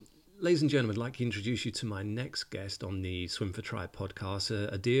Ladies and gentlemen, I'd like to introduce you to my next guest on the Swim for Try podcast,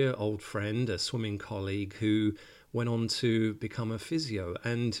 a dear old friend, a swimming colleague who went on to become a physio.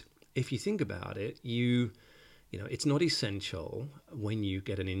 And if you think about it, it's not essential when you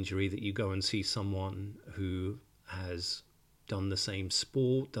get an injury that you go and see someone who has done the same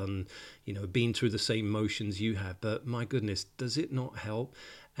sport, been through the same motions you have. But my goodness, does it not help?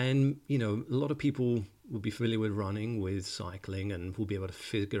 And, a lot of people will be familiar with running, with cycling, and will be able to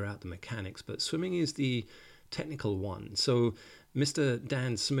figure out the mechanics. But swimming is the technical one. So, Mr.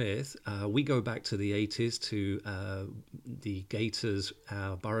 Dan Smith, we go back to the 80s to the Gators,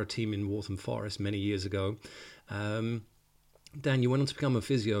 our borough team in Waltham Forest many years ago. Dan, you went on to become a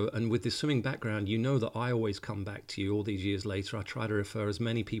physio, and with this swimming background, you know that I always come back to you all these years later. I try to refer as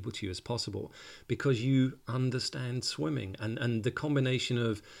many people to you as possible because you understand swimming and the combination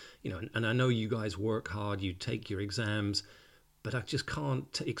of, and I know you guys work hard, you take your exams, but I just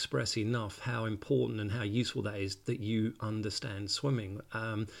can't express enough how important and how useful that is that you understand swimming.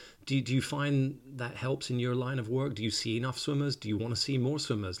 Do you find that helps in your line of work? Do you see enough swimmers? Do you want to see more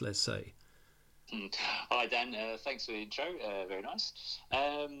swimmers, let's say? Hi Dan, thanks for the intro. Very nice.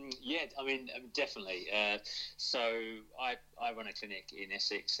 Yeah, I mean, definitely. So I run a clinic in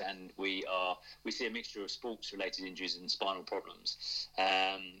Essex, and we see a mixture of sports-related injuries and spinal problems.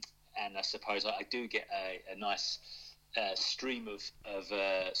 And I suppose I do get a nice stream of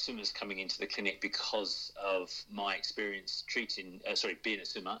swimmers coming into the clinic because of my experience being a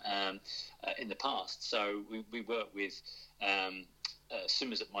swimmer in the past. So we work with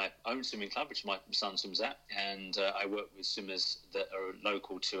swimmers at my own swimming club, which my son swims at, and I work with swimmers that are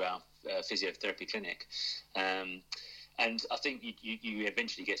local to our physiotherapy clinic. And I think you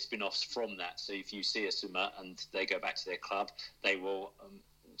eventually get spin-offs from that. So if you see a swimmer and they go back to their club, they will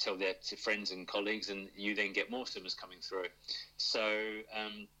tell their friends and colleagues, and you then get more swimmers coming through. So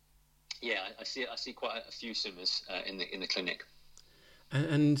I see quite a few swimmers in the clinic.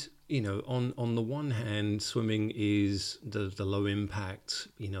 And on the one hand, swimming is the low impact,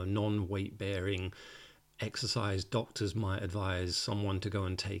 non-weight bearing exercise doctors might advise someone to go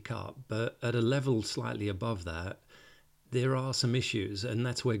and take up. But at a level slightly above that, there are some issues, and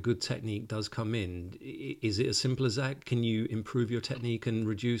that's where good technique does come in. Is it as simple as that? Can you improve your technique and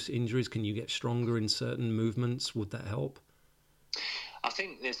reduce injuries? Can you get stronger in certain movements? Would that help? I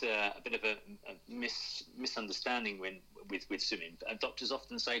think there's a bit of a misunderstanding with swimming. Doctors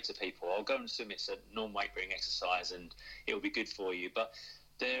often say to people, "I'll go and swim. It's a non-weight bearing exercise, and it will be good for you." But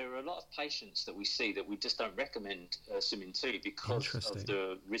there are a lot of patients that we see that we just don't recommend swimming to because of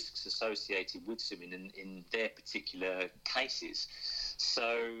the risks associated with swimming in their particular cases.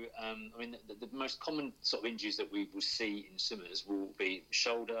 So, the most common sort of injuries that we will see in swimmers will be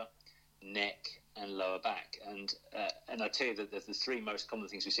shoulder, neck, and lower back. And I tell you that the three most common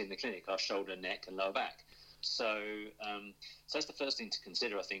things we see in the clinic are shoulder, neck, and lower back. So that's the first thing to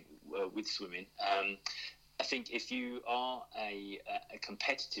consider, I think, with swimming. I think if you are a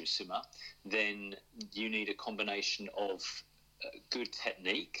competitive swimmer, then you need a combination of good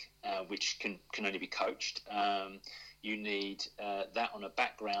technique, which can only be coached. You need that on a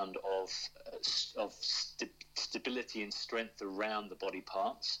background of stability and strength around the body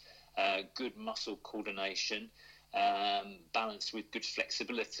parts, good muscle coordination, balanced with good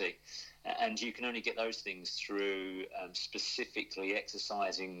flexibility. And you can only get those things through specifically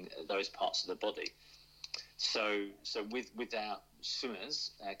exercising those parts of the body. So with our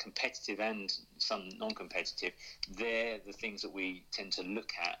swimmers, competitive and some non-competitive, they're the things that we tend to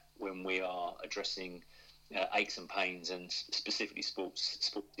look at when we are addressing aches and pains and specifically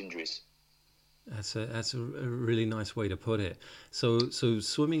sports injuries. That's a really nice way to put it. So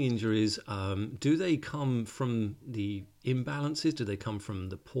swimming injuries, do they come from the imbalances? Do they come from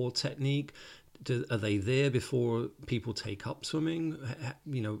the poor technique? Are they there before people take up swimming?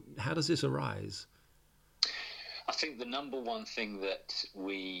 How does this arise? I think the number one thing that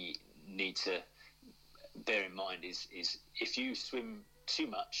we need to bear in mind is if you swim too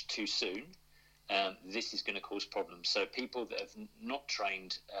much too soon, this is going to cause problems. So people that have not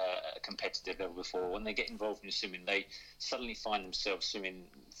trained at a competitive level before, when they get involved in swimming, they suddenly find themselves swimming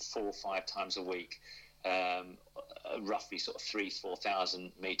 4 or 5 times a week, roughly sort of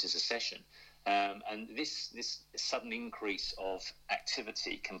 3,000-4,000 meters a session. And this sudden increase of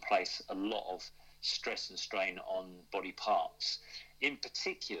activity can place a lot of stress and strain on body parts. In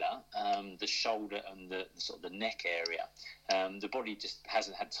particular, the shoulder and the sort of the neck area. The body just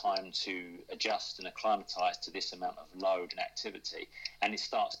hasn't had time to adjust and acclimatise to this amount of load and activity, and it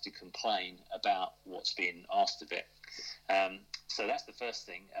starts to complain about what's being asked of it. So that's the first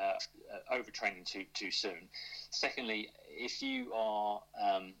thing, overtraining too soon. Secondly, if you are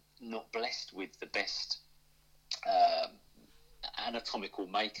not blessed with the best anatomical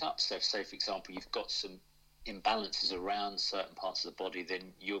makeup. So, say for example, you've got some imbalances around certain parts of the body,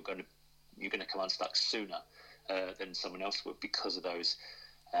 then you're going to come unstuck sooner than someone else would because of those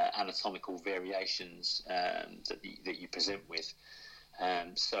anatomical variations that you present with.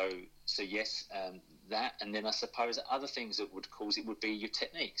 So yes, that, and then I suppose other things that would cause it would be your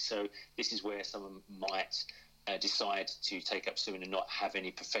technique. So this is where someone might decide to take up swimming and not have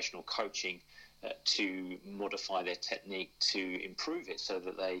any professional coaching to modify their technique to improve it, so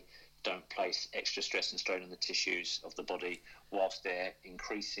that they don't place extra stress and strain on the tissues of the body whilst they're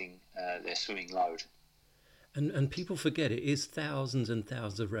increasing their swimming load. And people forget it is thousands and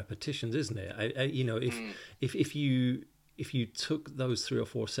thousands of repetitions, isn't it? You know, if you took those 3 or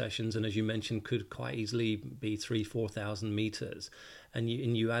 4 sessions, and as you mentioned, could quite easily be 3,000-4,000 meters, and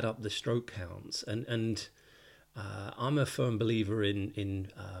you add up the stroke counts, and I'm a firm believer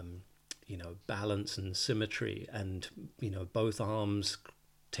in you know, balance and symmetry, and you know, both arms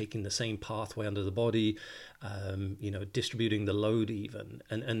taking the same pathway under the body, you know, distributing the load even,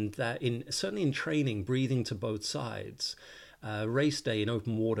 and that certainly in training, breathing to both sides. Race day in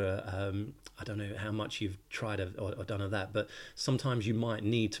open water, I don't know how much you've tried or done of that, but sometimes you might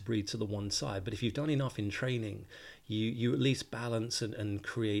need to breathe to the one side. But if you've done enough in training, you at least balance and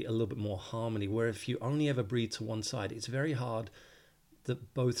create a little bit more harmony, where if you only ever breathe to one side, it's very hard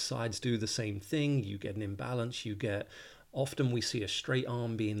that both sides do the same thing. You get an imbalance, often we see a straight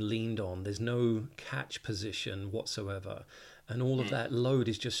arm being leaned on. There's no catch position whatsoever. And all of that load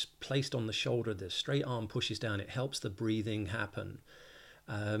is just placed on the shoulder. The straight arm pushes down. It helps the breathing happen.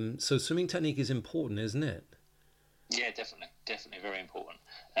 So swimming technique is important, isn't it? Yeah, definitely very important.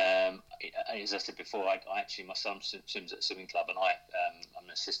 As I said before, I actually, my son swims at a swimming club, and I'm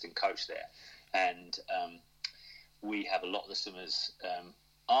an assistant coach there. And we have a lot of the swimmers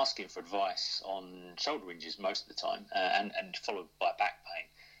asking for advice on shoulder injuries most of the time, and followed by back pain.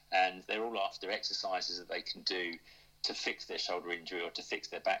 And they're all after exercises that they can do to fix their shoulder injury or to fix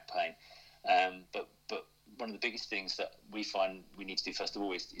their back pain. But one of the biggest things that we find we need to do first of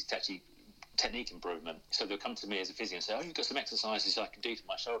all is to actually technique improvement. So they'll come to me as a physio and say, "Oh, you've got some exercises I can do for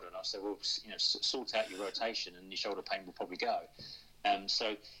my shoulder," and I'll say, "Well, you know, sort out your rotation, and your shoulder pain will probably go."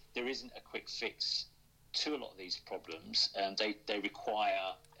 So there isn't a quick fix to a lot of these problems. They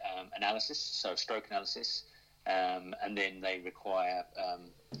require analysis, so stroke analysis, and then they require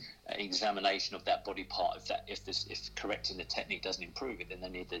examination of that body part. If correcting the technique doesn't improve it, then they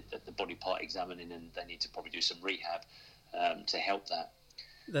need the body part examining, and they need to probably do some rehab to help that.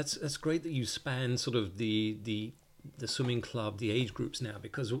 That's great that you span sort of the swimming club, the age groups now,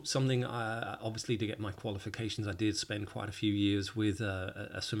 because something obviously to get my qualifications, I did spend quite a few years with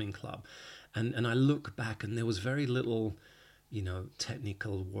a swimming club, and I look back and there was very little, you know,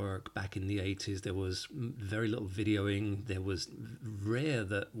 technical work back in the 80s. There was very little videoing. There was rare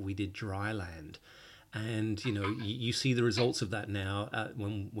that we did dry land. And, you know, you see the results of that now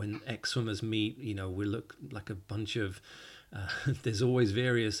when ex-swimmers meet. You know, we look like a bunch of, there's always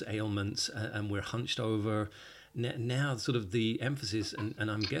various ailments, and we're hunched over. Now sort of the emphasis, and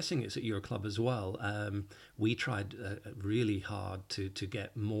I'm guessing it's at your club as well, we tried really hard to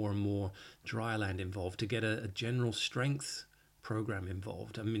get more and more dry land involved, to get a general strength program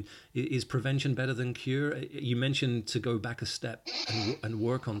involved. I mean, is prevention better than cure? You mentioned to go back a step and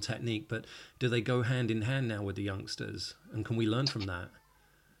work on technique, but do they go hand in hand now with the youngsters, and can we learn from that?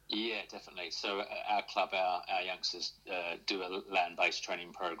 Yeah, definitely. So our club, our youngsters do a land-based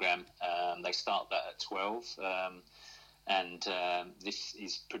training program. They start that at 12, and this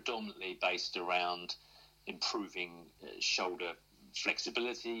is predominantly based around improving shoulder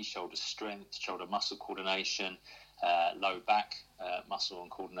flexibility, shoulder strength, shoulder muscle coordination, low back muscle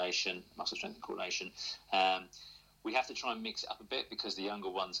strength and coordination. We have to try and mix it up a bit because the younger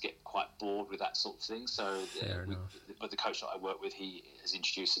ones get quite bored with that sort of thing. So, but the coach that I work with, he has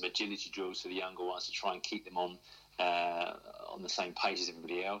introduced some agility drills for the younger ones to try and keep them on the same page as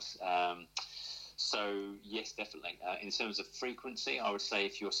everybody else. So yes, definitely. In terms of frequency, I would say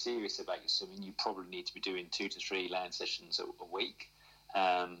if you're serious about your swimming, you probably need to be doing 2 to 3 land sessions a week.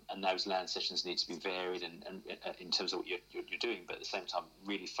 And those land sessions need to be varied and in terms of what you're doing, but at the same time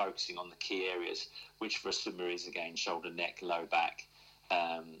really focusing on the key areas, which for a swimmer is again shoulder, neck, low back,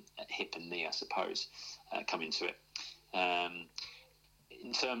 hip and knee, I suppose, come into it.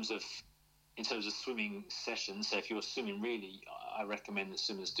 In terms of swimming sessions, so if you're swimming, really I recommend that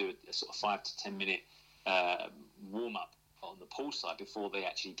swimmers do a sort of 5 to 10 minute warm up on the pool side before they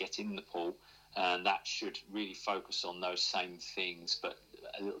actually get in the pool. And that should really focus on those same things, but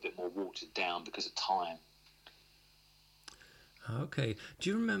a little bit more watered down because of time. Okay. Do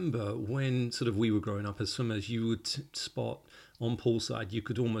you remember when sort of we were growing up as swimmers, you would spot on poolside, you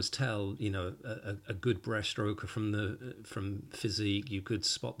could almost tell, a good breaststroker from physique. You could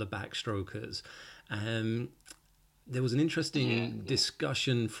spot the backstrokers. Um, there was an Yeah, interesting yeah.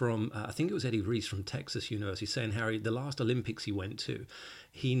 discussion from I think it was Eddie Reese from Texas University saying Harry, the last Olympics he went to,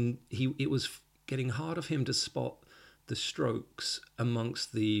 he it was getting hard of him to spot the strokes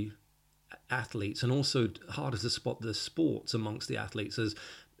amongst the athletes, and also harder to spot the sports amongst the athletes, as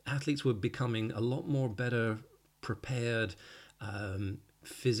athletes were becoming a lot more better prepared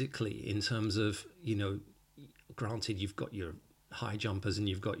physically, in terms of, granted, you've got your high jumpers and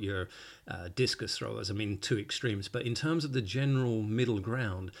you've got your discus throwers. I mean, two extremes. But in terms of the general middle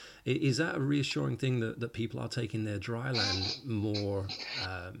ground, is that a reassuring thing that people are taking their dry land more?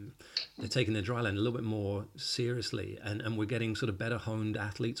 They're taking their dry land a little bit more seriously, and we're getting sort of better honed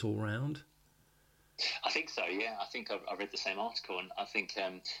athletes all round. I think so. Yeah, I think I read the same article, and I think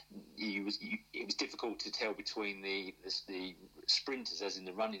it was difficult to tell between the sprinters, as in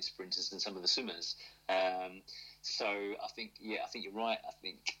the running sprinters, and some of the swimmers. So I think, I think you're right. I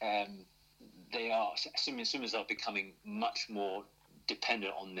think swimmers are becoming much more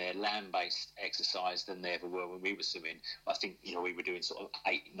dependent on their land-based exercise than they ever were when we were swimming. I think we were doing sort of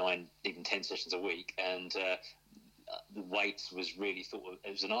 8, 9, even 10 sessions a week, and the weights was really thought of,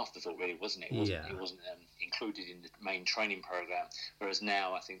 it was an afterthought, really, wasn't it? Yeah. It wasn't included in the main training program. Whereas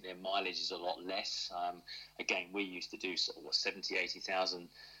now, I think their mileage is a lot less. Again, we used to do sort of 70, 80,000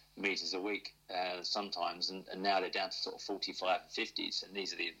 meters a week sometimes, and now they're down to sort of 45 and 50s, and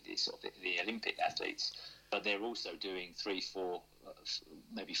these are the sort of the Olympic athletes. But they're also doing 3, 4,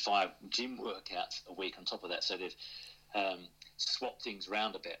 maybe 5 gym workouts a week on top of that. So they've swapped things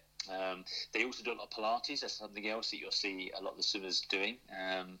around a bit. They also do a lot of Pilates. That's something else that you'll see a lot of the swimmers doing.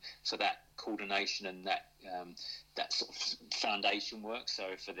 So that coordination and that sort of foundation work. So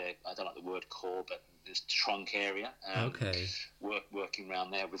for their, I don't like the word core, but this trunk area. Okay. Working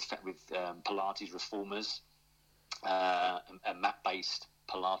around there with Pilates reformers and mat-based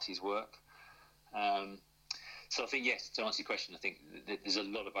Pilates work. So I think, yes, to answer your question, I think there's a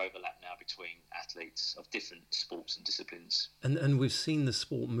lot of overlap now between athletes of different sports and disciplines. And we've seen the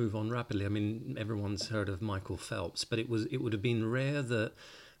sport move on rapidly. I mean, everyone's heard of Michael Phelps, but it would have been rare that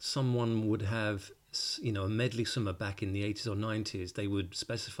someone would have, a medley swimmer back in the 80s or 90s. They would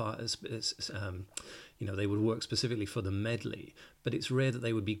specify, they would work specifically for the medley, but it's rare that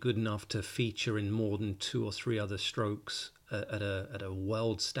they would be good enough to feature in more than 2 or 3 other strokes at a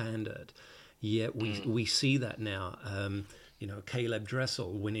world standard. Yet we see that now. Caleb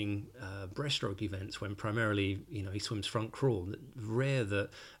Dressel winning breaststroke events when primarily, he swims front crawl. Rare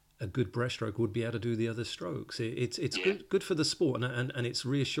that a good breaststroke would be able to do the other strokes. It's good for the sport, and it's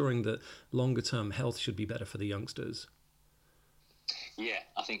reassuring that longer term health should be better for the youngsters. Yeah,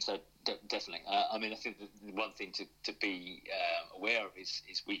 I think so. Definitely. I mean, I think the one thing to be aware of is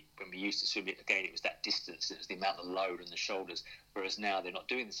when we used to swim it, again, it was that distance, it was the amount of load on the shoulders, whereas now they're not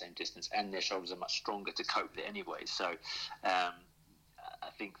doing the same distance, and their shoulders are much stronger to cope with it anyway. So I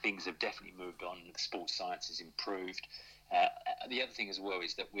think things have definitely moved on. The sports science has improved. The other thing as well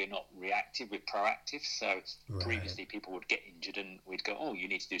is that we're not reactive, we're proactive. So previously people would get injured and we'd go, oh, you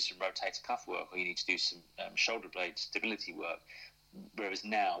need to do some rotator cuff work, or you need to do some shoulder blade stability work. Whereas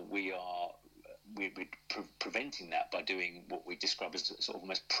now we're preventing that by doing what we describe as sort of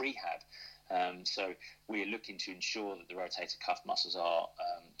almost prehab. So we're looking to ensure that the rotator cuff muscles are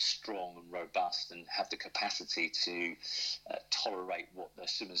strong and robust and have the capacity to tolerate what the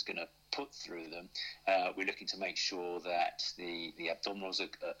swimmer's going to put through them. We're looking to make sure that the abdominals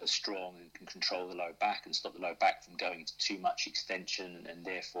are strong and can control the low back and stop the low back from going into too much extension and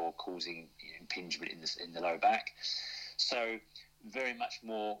therefore causing impingement in the low back. So very much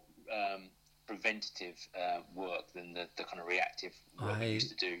more preventative work than the kind of reactive work we used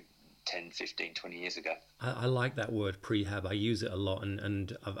to do 10, 15, 20 years ago. I like that word prehab. I use it a lot,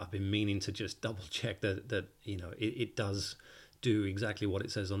 and I've been meaning to just double check that it does do exactly what it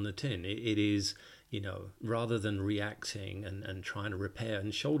says on the tin. It is, rather than reacting and trying to repair,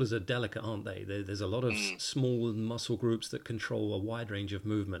 and shoulders are delicate, aren't they? There's a lot of small muscle groups that control a wide range of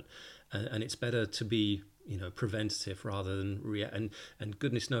movement, and it's better to be preventative rather than react. And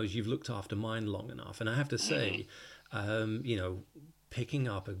goodness knows you've looked after mine long enough. And I have to say, picking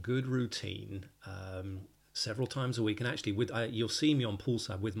up a good routine several times a week, and actually you'll see me on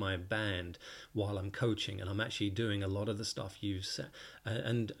poolside with my band while I'm coaching, and I'm actually doing a lot of the stuff you've said.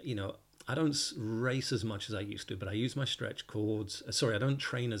 And I don't race as much as I used to, but I use my stretch cords. I don't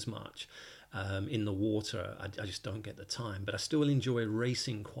train as much. in the water, I just don't get the time. But I still enjoy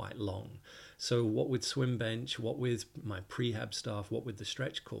racing quite long. So what with swim bench, what with my prehab stuff, what with the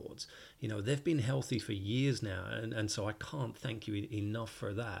stretch cords, they've been healthy for years now, and so I can't thank you enough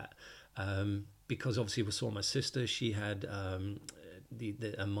for that. Because obviously we saw my sister, she had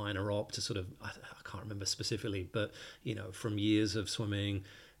a minor op to sort of, I can't remember specifically, but from years of swimming,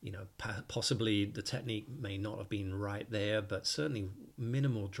 possibly the technique may not have been right there, but certainly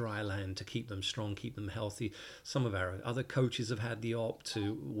minimal dry land to keep them strong, keep them healthy. Some of our other coaches have had the op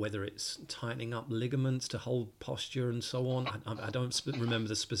to, whether it's tightening up ligaments to hold posture and so on. I don't remember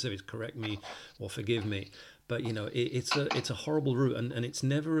the specifics, correct me or forgive me. But it's a horrible route, and it's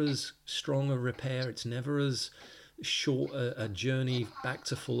never as strong a repair. It's never as short a journey back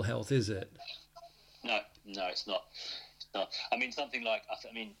to full health, is it? No, it's not. I mean, something like,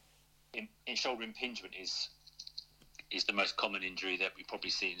 in shoulder impingement is the most common injury that we probably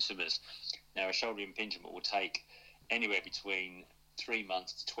see in swimmers. Now, a shoulder impingement will take anywhere between 3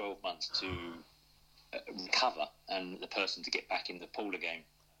 months to 12 months to recover and the person to get back in the pool again.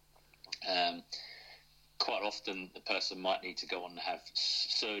 Quite often, the person might need to go on and have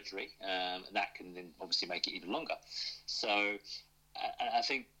surgery, and that can then obviously make it even longer. So I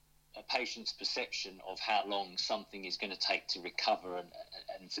think a patient's perception of how long something is going to take to recover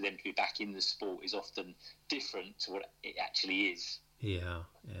and for them to be back in the sport is often different to what it actually is. Yeah.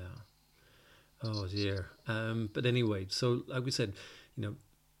 Oh dear. But anyway, so like we said,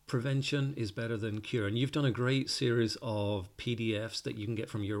 prevention is better than cure, and you've done a great series of PDFs that you can get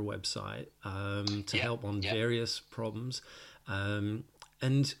from your website to help on various problems. And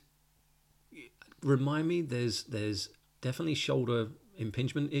remind me, there's definitely shoulder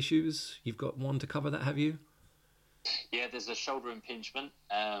impingement issues. You've got one to cover that, have you? Yeah, there's a shoulder impingement.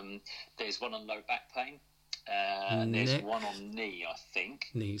 There's one on low back pain. And there's one on knee, I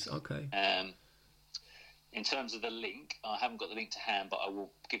think. Knees, okay. In terms of the link, I haven't got the link to hand, but I will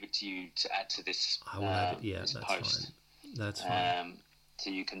give it to you to add to this. I will have it. Yeah, this that's post. fine. That's fine. So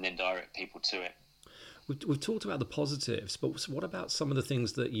you can then direct people to it. We've talked about the positives, but what about some of the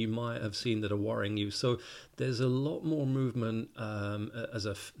things that you might have seen that are worrying you? So there's a lot more movement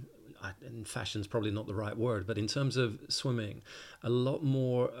and fashion's probably not the right word, but in terms of swimming, a lot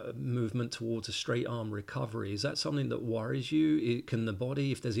more movement towards a straight arm recovery. Is that something that worries you? Can the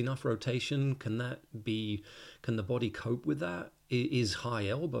body, if there's enough rotation, can the body cope with that? Is high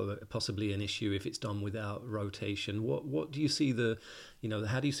elbow possibly an issue if it's done without rotation? What do you see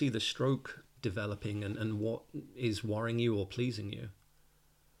how do you see the stroke developing, and what is worrying you or pleasing you?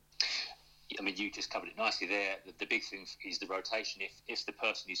 I mean, you just covered it nicely there. The big thing is the rotation. If the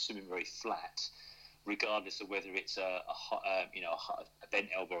person is swimming very flat, regardless of whether it's a bent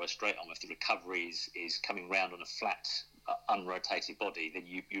elbow or a straight arm, if the recovery is coming round on a flat, unrotated body, then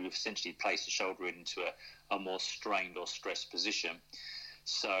you essentially place the shoulder into a more strained or stressed position.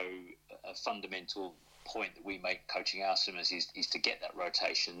 So a fundamental point that we make coaching our swimmers is to get that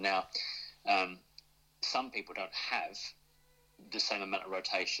rotation. Now, some people don't have the same amount of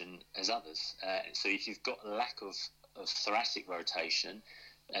rotation as others. So if you've got a lack of thoracic rotation,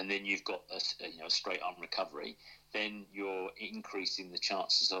 and then you've got a straight arm recovery, then you're increasing the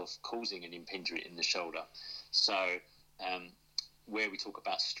chances of causing an impingement in the shoulder. So where we talk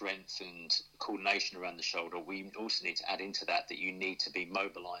about strength and coordination around the shoulder, we also need to add into that you need to be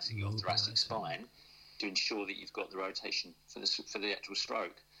mobilizing your thoracic spine to ensure that you've got the rotation for the actual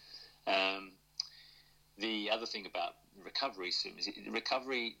stroke. The other thing about recovery is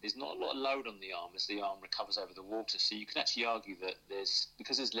there's not a lot of load on the arm as the arm recovers over the water. So you can actually argue that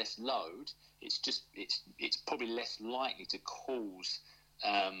because there's less load, it's probably less likely to cause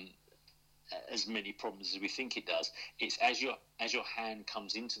as many problems as we think it does. It's as your hand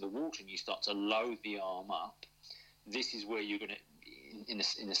comes into the water and you start to load the arm up, this is where you're going to, in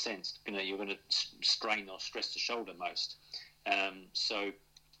a sense, you're going to strain or stress the shoulder most.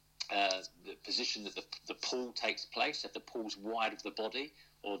 The position that the pull takes place, if the pull's wide of the body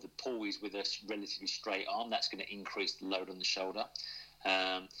or the pull is with a relatively straight arm, that's going to increase the load on the shoulder.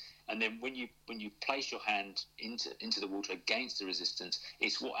 And then when you place your hand into the water against the resistance,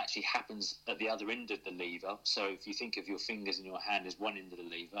 it's what actually happens at the other end of the lever. So if you think of your fingers and your hand as one end of the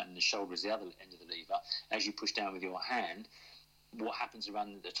lever and the shoulder as the other end of the lever, as you push down with your hand, what happens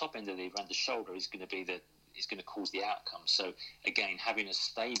around the top end of the lever and the shoulder is going to cause the outcome. So again, having a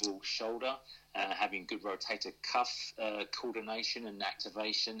stable shoulder, having good rotator cuff coordination and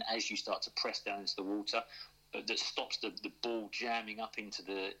activation as you start to press down into the water, that stops the ball jamming up into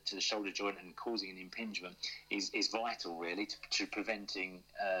the shoulder joint and causing an impingement is vital, really, to preventing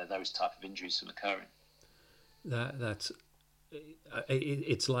those type of injuries from occurring. That's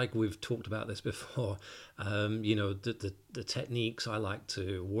it's like we've talked about this before. The techniques I like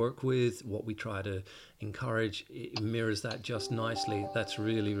to work with, what we try to encourage, it mirrors that just nicely. That's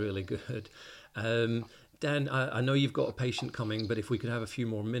really, really good. Um, Dan, I know you've got a patient coming, but if we could have a few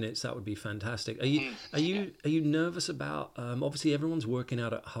more minutes, that would be fantastic. Are you nervous about? Obviously, everyone's working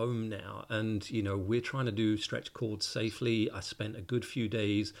out at home now, and we're trying to do stretch cords safely. I spent a good few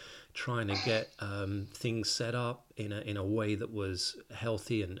days trying to get things set up in a way that was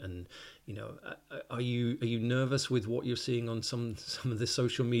healthy and are you nervous with what you're seeing on some of the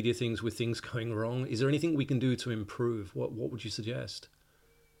social media things with things going wrong? Is there anything we can do to improve? What would you suggest?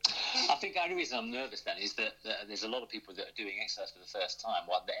 I think the only reason I'm nervous then is that there's a lot of people that are doing exercise for the first time,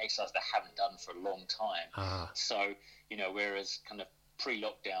 the exercise they haven't done for a long time. So, whereas kind of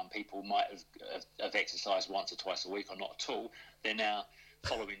pre-lockdown people might have exercised once or twice a week or not at all, they're now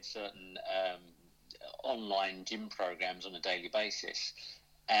following certain online gym programs on a daily basis.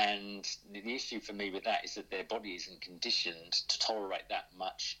 And the issue for me with that is that their body isn't conditioned to tolerate that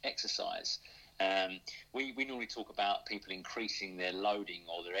much exercise. We normally talk about people increasing their loading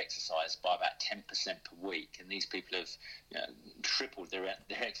or their exercise by about 10% per week, and these people have tripled their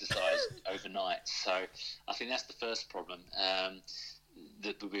exercise overnight. So I think that's the first problem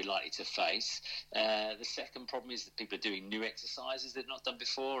that we're likely to face. The second problem is that people are doing new exercises they've not done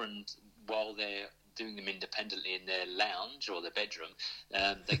before, and while they're doing them independently in their lounge or their bedroom,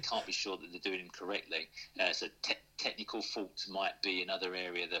 they can't be sure that they're doing them correctly. So technical faults might be another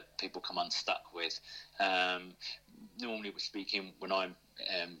area that people come unstuck with. Normally, we're speaking when I'm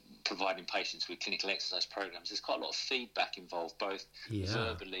providing patients with clinical exercise programs, there's quite a lot of feedback involved, both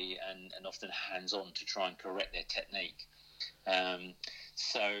verbally and often hands-on, to try and correct their technique.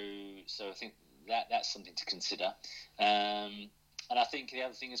 So I think that's something to consider. And I think the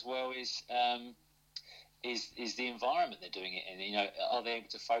other thing as well is the environment they're doing it in. Are they able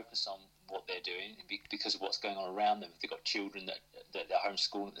to focus on what they're doing because of what's going on around them? If they've got children that they're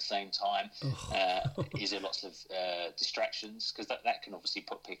homeschooling at the same time, is there lots of distractions? Because that can obviously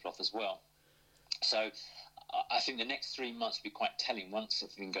put people off as well. So I think the next 3 months will be quite telling. Once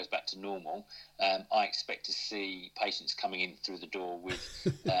everything goes back to normal, I expect to see patients coming in through the door with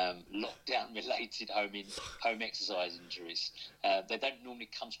lockdown-related home exercise injuries. They don't normally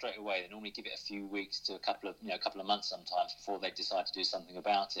come straight away. They normally give it a few weeks to a couple of months sometimes before they decide to do something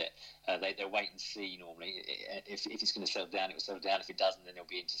about it. They wait and see normally. If it's going to settle down, it will settle down. If it doesn't, then they'll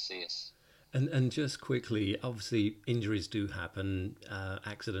be in to see us. And just quickly, obviously injuries do happen,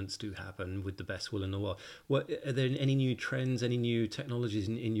 accidents do happen with the best will in the world. Are there any new trends, any new technologies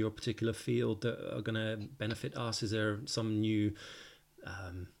in your particular field that are going to benefit us? Is there some new,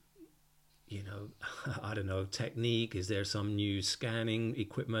 I don't know, technique? Is there some new scanning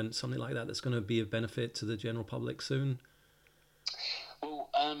equipment, something like that, that's going to be of benefit to the general public soon? Well,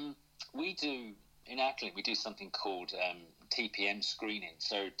 we do, in our clinic, we do something called TPM screening.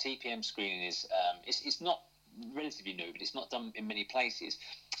 So TPM screening is it's not relatively new, but it's not done in many places.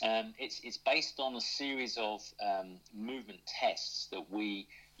 It's based on a series of movement tests that we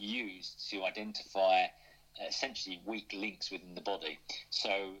use to identify essentially weak links within the body.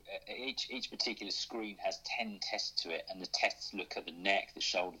 So each particular screen has 10 tests to it, and the tests look at the neck, the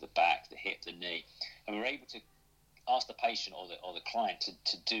shoulder, the back, the hip, the knee, and we're able to ask the patient or the client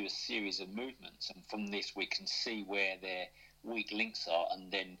to do a series of movements, and from this we can see where their weak links are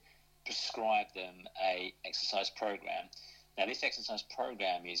and then prescribe them a exercise program. Now, this exercise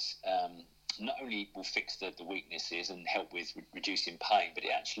program is not only will fix the weaknesses and help with reducing pain, but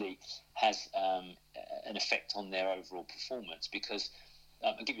it actually has an effect on their overall performance, because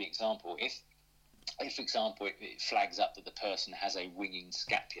I'll give you an example. If for example, it flags up that the person has a winging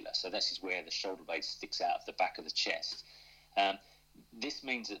scapula, so this is where the shoulder blade sticks out of the back of the chest. This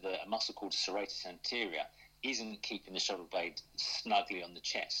means that a muscle called serratus anterior isn't keeping the shoulder blade snugly on the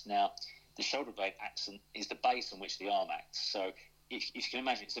chest. Now, the shoulder blade is the base on which the arm acts. So if you can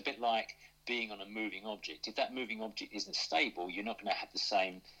imagine, it's a bit like being on a moving object. If that moving object isn't stable, you're not going to have the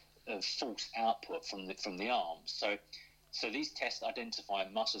same force output from the arm. So these tests identify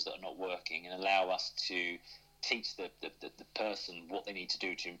muscles that are not working and allow us to teach the person what they need to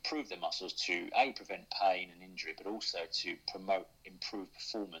do to improve their muscles to prevent pain and injury, but also to promote improved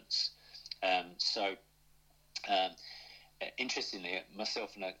performance. Interestingly,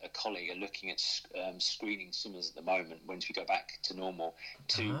 myself and a colleague are looking at screening swimmers at the moment, once we go back to normal,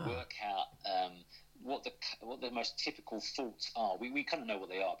 to work out what the most typical faults are. We kind of know what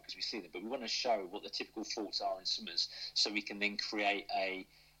they are because we see them, but we want to show what the typical faults are in swimmers, so we can then create a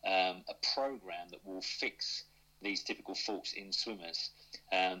program that will fix these typical faults in swimmers.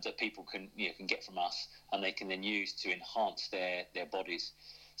 that people can get from us, and they can then use to enhance their bodies.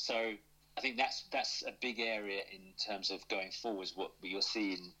 So I think that's a big area in terms of going forwards. What you'll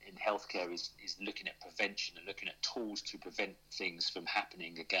see in healthcare is looking at prevention and looking at tools to prevent things from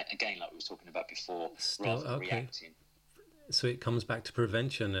happening again, like we were talking about before, rather than reacting. So it comes back to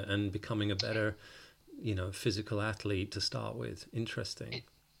prevention and becoming a better, physical athlete to start with. Interesting.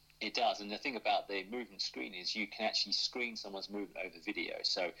 It does. And the thing about the movement screen is you can actually screen someone's movement over video.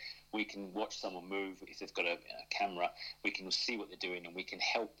 So we can watch someone move. If they've got a camera, we can see what they're doing, and we can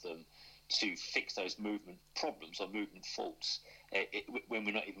help them to fix those movement problems or movement faults when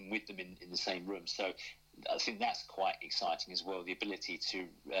we're not even with them in the same room. So I think that's quite exciting as well, the ability to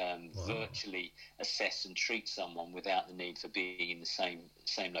virtually assess and treat someone without the need for being in the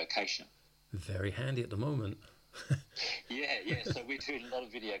same location. Very handy at the moment. Yeah. So we're doing a lot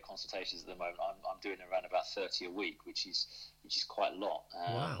of video consultations at the moment. I'm doing around about 30 a week, which is quite a lot.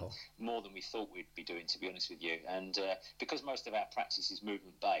 Wow. More than we thought we'd be doing, to be honest with you. And because most of our practice is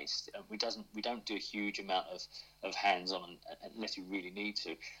movement based, we don't do a huge amount of hands on unless we really need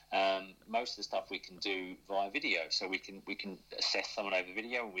to. Most of the stuff we can do via video, so we can assess someone over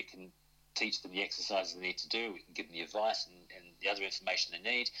video, and we can teach them the exercises they need to do. We can give them the advice and the other information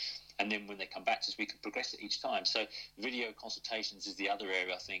they need. And then when they come back to us, we can progress it each time. So video consultations is the other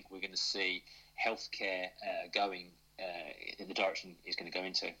area I think we're going to see healthcare going in the direction it's going to go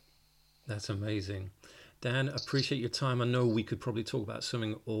into. That's amazing. Dan, appreciate your time. I know we could probably talk about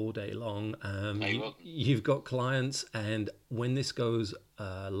swimming all day long. You've got clients, and when this goes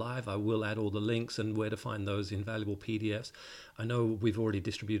live, I will add all the links and where to find those invaluable PDFs. I know we've already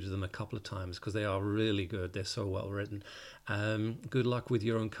distributed them a couple of times because they are really good. They're so well written. Good luck with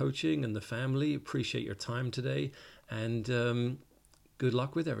your own coaching and the family. Appreciate your time today, and good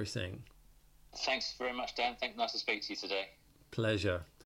luck with everything. Thanks very much, Dan. Nice to speak to you today. Pleasure.